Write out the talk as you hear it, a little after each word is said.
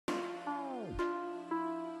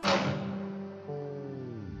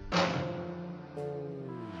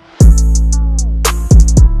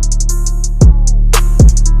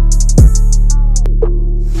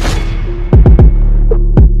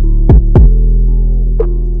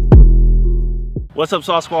What's up,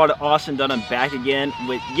 Sauce Squad? Austin Dunham back again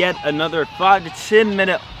with yet another 5 to 10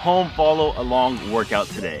 minute home follow along workout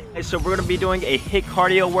today. So we're gonna be doing a HIIT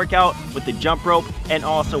cardio workout with the jump rope, and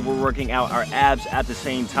also we're working out our abs at the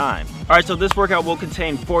same time. All right, so this workout will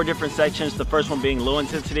contain 4 different sections. The first one being low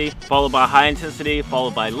intensity, followed by high intensity,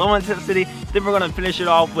 followed by low intensity. Then we're gonna finish it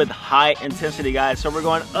off with high intensity, guys. So we're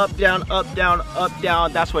going up, down, up, down, up,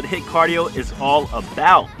 down. That's what HIIT cardio is all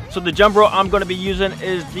about. So the jump rope I'm gonna be using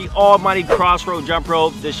is the almighty Crossroad jump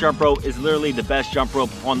rope. This jump rope is literally the best jump rope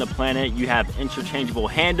on the planet. You have interchangeable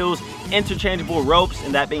handles, interchangeable ropes,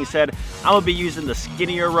 and that being said, I'm gonna be using the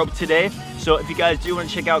skinnier rope today. So if you guys do want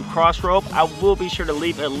to check out Crossrope, I will be sure to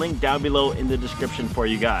leave a link down below in the description for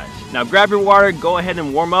you guys. Now grab your water, go ahead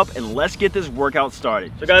and warm up, and let's get this workout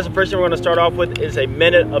started. So guys, the first thing we're gonna start off with is a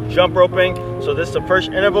minute of jump roping. So this is the first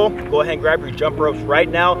interval. Go ahead and grab your jump ropes right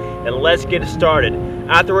now, and let's get it started.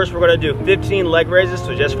 Afterwards, we're gonna do 15 leg raises,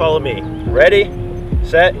 so just follow me. Ready,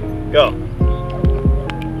 set, go.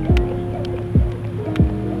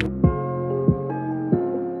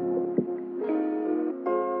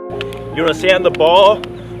 You wanna stay on the ball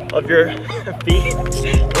of your feet. You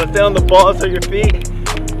wanna stay on the balls of your feet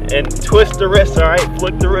and twist the wrist, all right?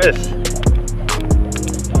 Flick the wrist.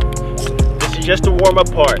 This is just the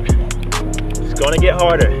warm-up part. It's gonna get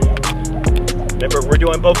harder. Remember, we're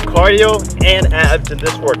doing both cardio and abs in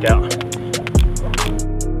this workout.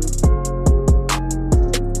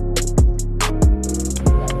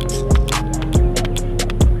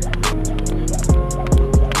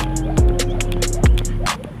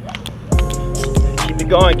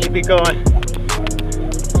 Keep it going.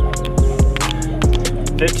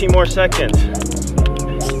 15 more seconds.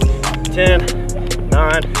 10,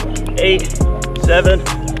 9, 8, 7,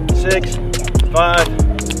 6, 5,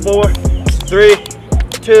 4, 3,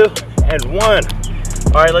 2, and 1.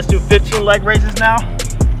 All right, let's do 15 leg raises now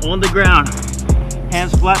on the ground.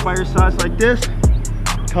 Hands flat by your sides like this.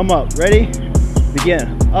 Come up, ready?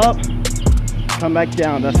 Begin. Up, come back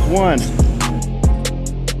down. That's 1.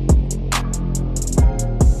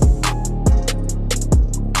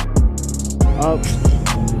 Up,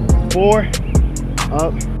 4,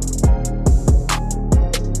 up,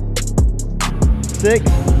 6,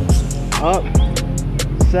 up,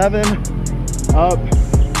 7, up,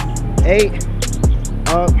 8,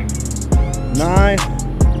 up, 9,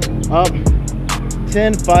 up,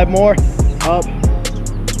 10, 5 more, up,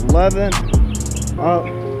 11, up,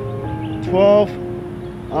 12,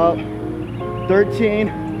 up, 13,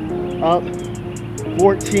 up,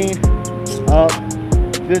 14, up,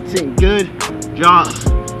 15, good job.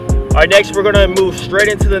 All right, next we're gonna move straight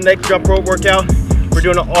into the next jump rope workout. We're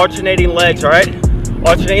doing alternating legs, all right?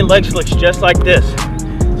 Alternating legs looks just like this.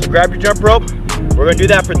 So grab your jump rope. We're gonna do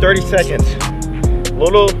that for 30 seconds.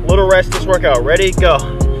 Little rest this workout. Ready, go.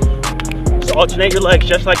 So alternate your legs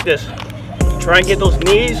just like this. Try and get those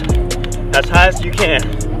knees as high as you can.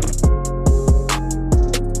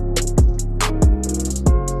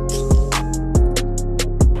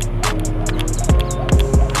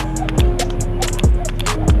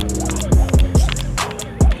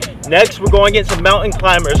 Next, we're going against some mountain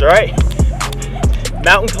climbers, all right?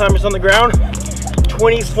 Mountain climbers on the ground,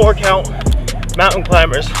 24 count mountain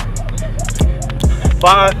climbers.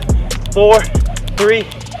 5, 4, 3,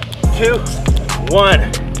 2, 1. All right,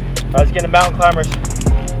 let's get the mountain climbers.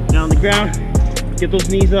 Now on the ground, get those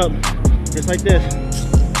knees up, just like this.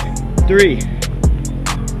 3,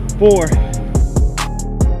 4,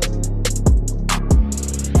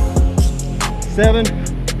 7,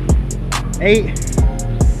 8,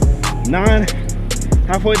 9,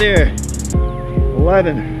 halfway there,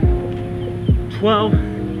 11, 12,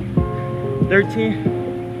 13,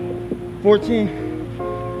 14,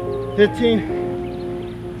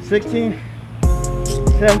 15, 16,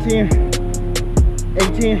 17,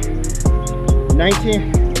 18,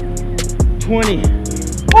 19, 20.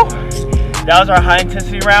 Woo. That was our high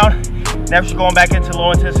intensity round. Next we're going back into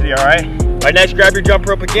low intensity, all right? All right, next grab your jump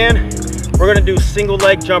rope again. We're gonna do single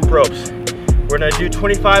leg jump ropes. We're gonna do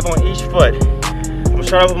 25 on each foot. I'm gonna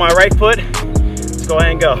start off with my right foot. Let's go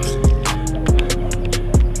ahead and go.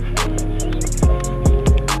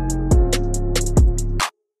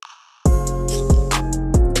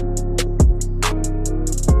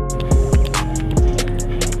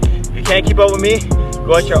 If you can't keep up with me,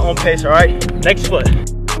 go at your own pace, all right? Next foot.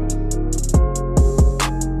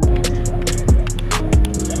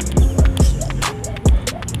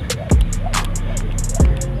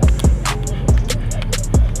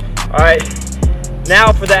 All right,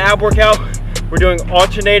 now for the ab workout, we're doing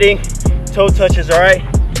alternating toe touches, all right?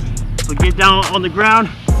 So get down on the ground,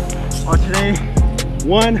 alternating,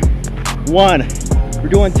 1, 1. We're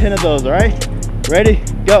doing 10 of those, all right? Ready?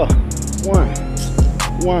 Go. 1,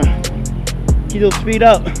 1. Keep those feet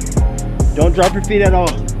up. Don't drop your feet at all.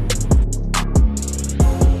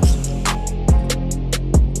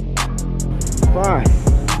 5,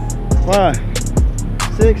 5,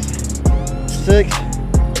 6, 6,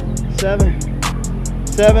 7,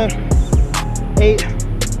 7, 8,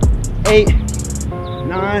 8,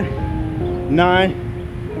 9, 9,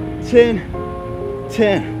 10,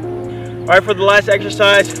 10. All right, for the last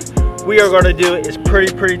exercise we are going to do is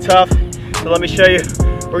pretty tough. So let me show you.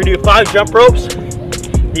 We're gonna do 5 jump ropes.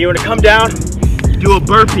 Then you're gonna come down, do a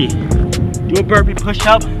burpee. Do a burpee push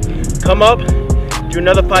up, come up, do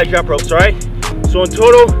another 5 jump ropes, all right? So in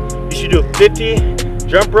total, you should do 50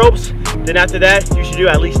 jump ropes. Then after that, you should do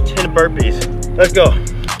at least 10 burpees. Let's go.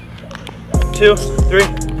 2, 3,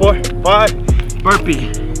 4, 5,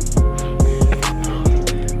 burpee.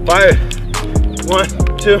 5, 1,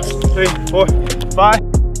 2, 3, 4, 5.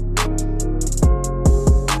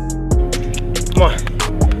 Come on.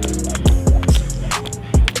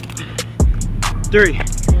 3.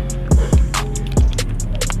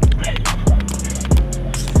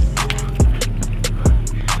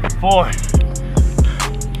 4.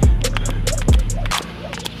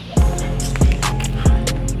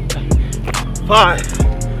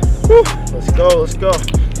 5. Woo. Let's go, let's go.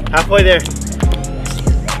 Halfway there.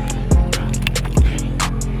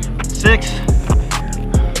 6.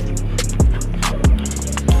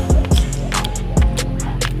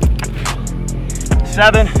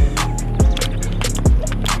 7.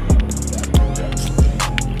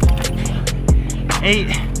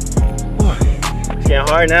 8. Whew. It's getting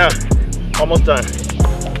hard now. Almost done.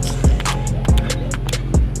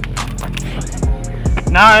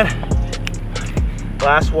 9.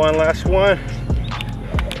 Last one, last one.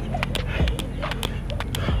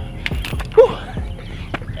 Whew.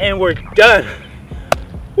 And we're done.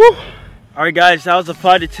 Woo. All right, guys, that was a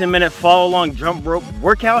 5 to 10 minute follow along jump rope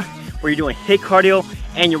workout where you're doing HIIT cardio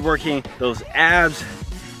and you're working those abs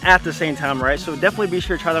at the same time, right? So definitely be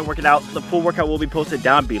sure to try that workout out. The full workout will be posted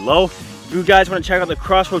down below. If you guys want to check out the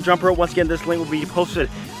cross rope jump rope, once again, this link will be posted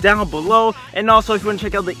down below. And also, if you want to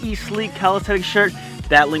check out the E-Sleek calisthenics shirt,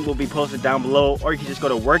 that link will be posted down below, or you can just go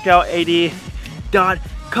to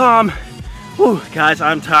workoutad.com. Whew, guys,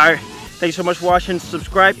 I'm tired. Thank you so much for watching.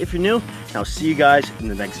 Subscribe if you're new, and I'll see you guys in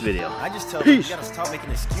the next video. I just tell you, you gotta stop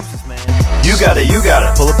making excuses, man. You gotta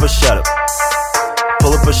pull up or shut up.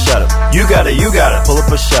 Pull up or shut up. You gotta pull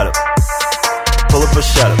up or shut up. Pull up or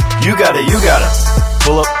shut up. You gotta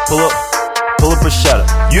pull up or shut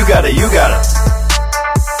up. You gotta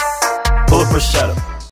pull up or shut up.